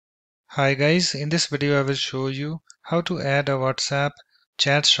Hi guys, in this video I will show you how to add a WhatsApp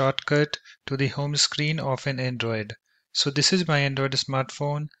chat shortcut to the home screen of an Android. So this is my Android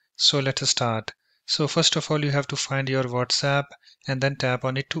smartphone, so let's start. So first of all you have to find your WhatsApp and then tap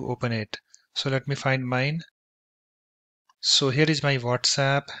on it to open it. So let me find mine. So here is my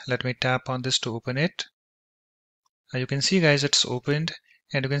WhatsApp. Let me tap on this to open it. You can see guys it's opened,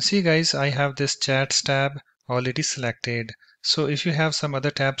 and you can see guys I have this chats tab already selected. So if you have some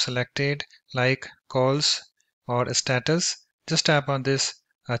other tab selected like calls or status, just tap on this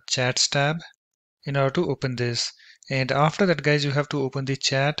chats tab in order to open this. And after that guys you have to open the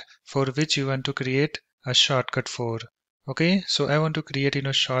chat for which you want to create a shortcut for. Okay, so I want to create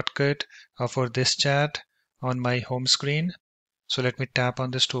a shortcut for this chat on my home screen. So let me tap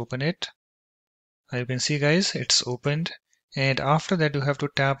on this to open it. You can see guys it's opened, and after that you have to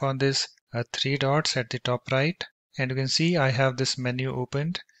tap on this three dots at the top right, and you can see I have this menu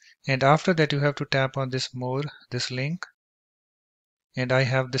opened, and after that you have to tap on this more, this link, and I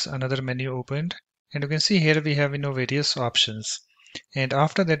have this another menu opened, and you can see here we have various options, and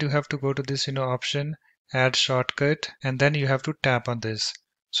after that you have to go to this option add shortcut, and then you have to tap on this.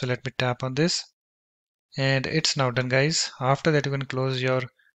 So let me tap on this, and it's now done guys. After that you can close your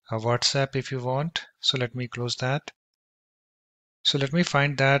WhatsApp if you want. So let me close that. So let me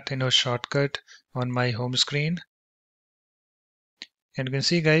find that shortcut on my home screen, and you can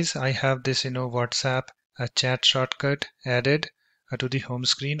see guys I have this WhatsApp chat shortcut added to the home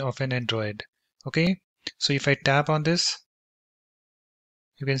screen of an Android. Okay, so if I tap on this,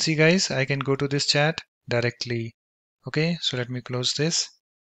 you can see guys I can go to this chat directly. Okay, so let me close this.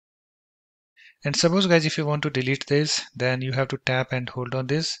 And suppose guys if you want to delete this, then you have to tap and hold on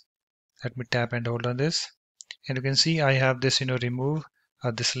this. Let me tap and hold on this, and you can see I have this remove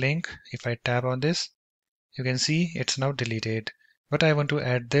this link. If I tap on this, you can see it's now deleted, but I want to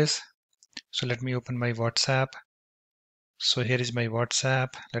add this. So let me open my WhatsApp. So here is my WhatsApp.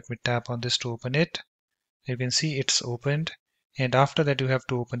 Let me tap on this to open it. You can see it's opened, and after that you have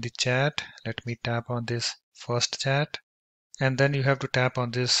to open the chat. Let me tap on this first chat, and then you have to tap on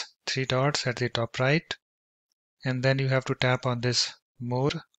this three dots at the top right, and then you have to tap on this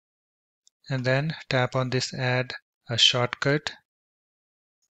more, and then tap on this add a shortcut.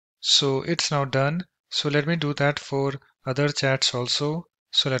 So it's now done. So let me do that for other chats also.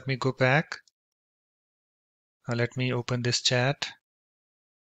 So let me go back. Let me open this chat.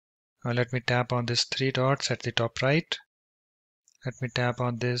 Let me tap on this three dots at the top right. Let me tap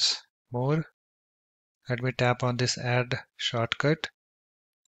on this more. Let me tap on this add shortcut,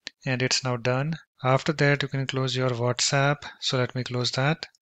 and it's now done. After that you can close your WhatsApp. So let me close that.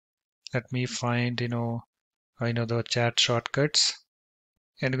 Let me find the chat shortcuts.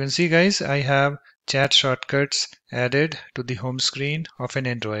 And you can see guys I have chat shortcuts added to the home screen of an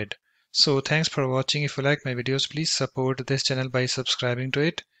Android. So thanks for watching. If you like my videos, please support this channel by subscribing to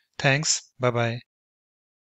it. Thanks. Bye bye.